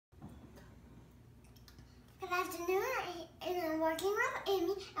afternoon, and I'm working with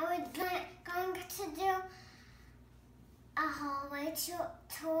Amy, and we're going to do a hallway tour,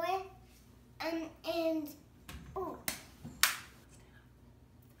 and ooh,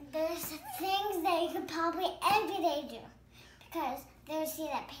 there's things that you could probably every day do, because there's see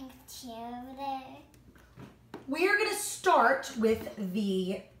that pink chair over there. We're gonna start with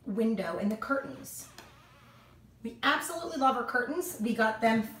the window and the curtains. We absolutely love our curtains. We got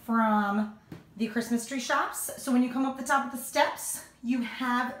them from the Christmas tree shops. So when you come up the top of the steps, you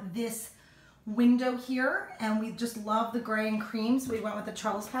have this window here, and we just love the gray and cream, so we went with the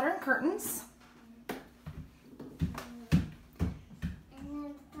trellis pattern curtains.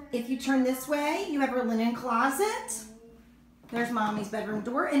 If you turn this way, you have our linen closet. There's Mommy's bedroom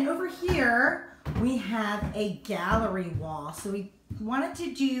door, and over here we have a gallery wall. So we wanted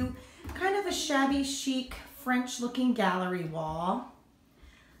to do kind of a shabby chic French looking gallery wall.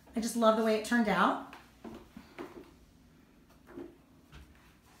 I just love the way it turned out.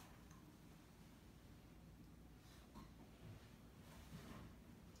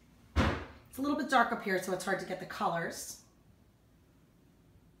 It's a little bit dark up here, so it's hard to get the colors.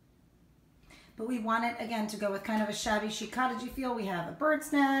 But we wanted, again, to go with kind of a shabby chic cottagey feel. We have a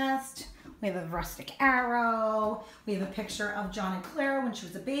bird's nest, we have a rustic arrow, we have a picture of John and Clara when she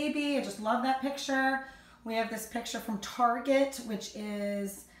was a baby. I just love that picture. We have this picture from Target, which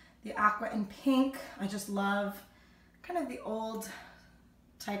is the aqua and pink. I just love kind of the old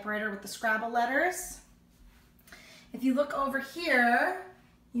typewriter with the Scrabble letters. If you look over here,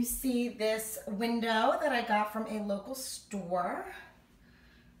 you see this window that I got from a local store.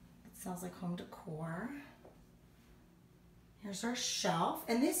 It sells like home decor. Here's our shelf.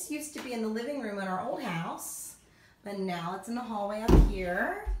 And this used to be in the living room in our old house, but now it's in the hallway up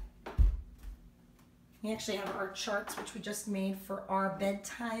here. We actually have our charts, which we just made for our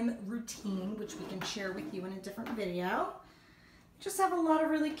bedtime routine, which we can share with you in a different video. We just have a lot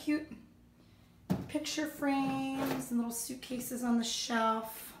of really cute picture frames and little suitcases on the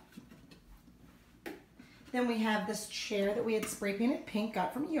shelf. Then we have this chair that we had spray painted pink,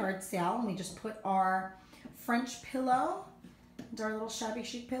 got from a yard sale, and we just put our French pillow and our little shabby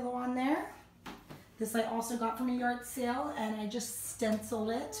chic pillow on there. This I also got from a yard sale, and I just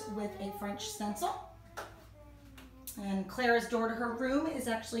stenciled it with a French stencil. And Clara's door to her room is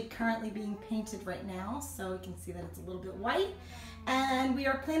actually currently being painted right now, so you can see that it's a little bit white. And we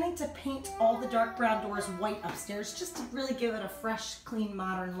are planning to paint all the dark brown doors white upstairs, just to really give it a fresh, clean,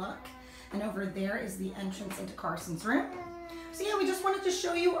 modern look. And over there is the entrance into Carson's room. So yeah, we just wanted to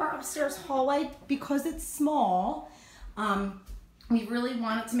show you our upstairs hallway because it's small. We really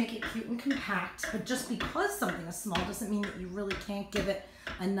wanted to make it cute and compact, but just because something is small doesn't mean that you really can't give it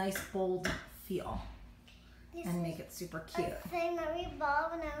a nice, bold feel and make it super cute. A thing that we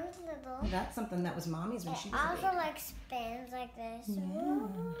bought when I was little. That's something that was Mommy's when she was a baby. Also like spins like this. Yeah.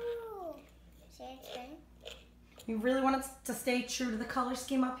 Ooh. See it spin? We really wanted to stay true to the color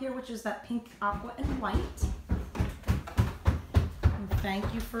scheme up here, which is that pink, aqua, and white. And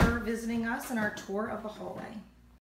thank you for visiting us in our tour of the hallway.